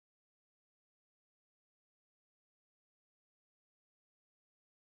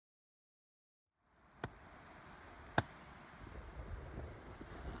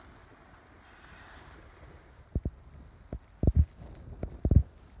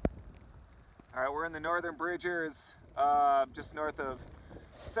All right, we're in the Northern Bridgers, just north of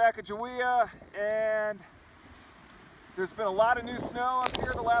Sacagawea, and there's been a lot of new snow up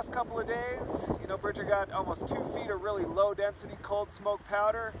here the last couple of days. You know, Bridger got almost 2 feet of really low density cold smoke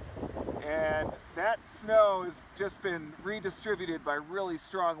powder, and that snow has just been redistributed by really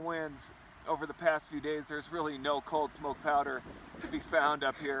strong winds over the past few days. There's really no cold smoke powder to be found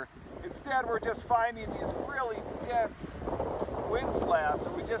up here. Instead, we're just finding these really dense wind slabs.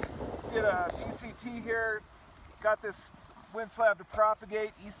 And we just did a ECT here, got this wind slab to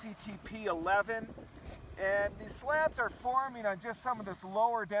propagate, ECTP 11. And these slabs are forming on just some of this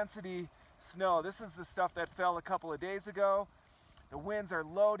lower density snow. This is the stuff that fell a couple of days ago. The winds are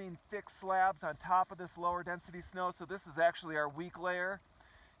loading thick slabs on top of this lower density snow, so this is actually our weak layer.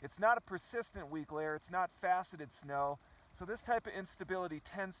 It's not a persistent weak layer, it's not faceted snow, so this type of instability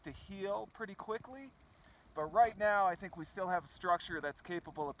tends to heal pretty quickly. But right now I think we still have a structure that's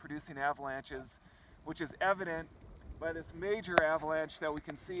capable of producing avalanches, which is evident by this major avalanche that we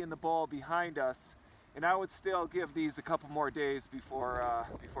can see in the bowl behind us. And I would still give these a couple more days before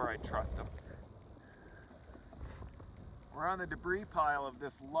I trust them. We're on the debris pile of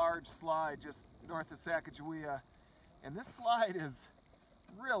this large slide just north of Sacagawea, and this slide is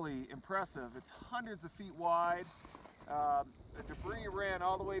really impressive. It's hundreds of feet wide. The debris ran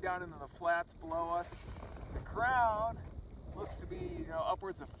all the way down into the flats below us. The ground looks to be,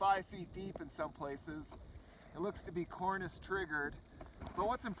 upwards of 5 feet deep in some places. It looks to be cornice triggered. But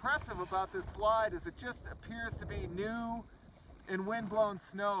what's impressive about this slide is it just appears to be new and wind-blown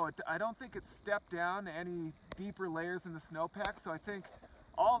snow. I don't think it's stepped down to any deeper layers in the snowpack, so I think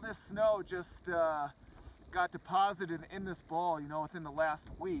all this snow just got deposited in this bowl, within the last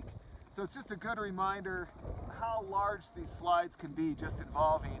week. So it's just a good reminder how large these slides can be, just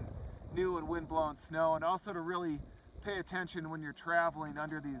involving new and wind-blown snow, and also to really pay attention when you're traveling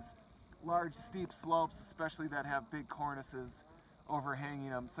under these large steep slopes, especially that have big cornices overhanging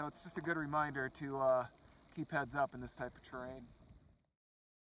them. So it's just a good reminder to keep heads up in this type of terrain.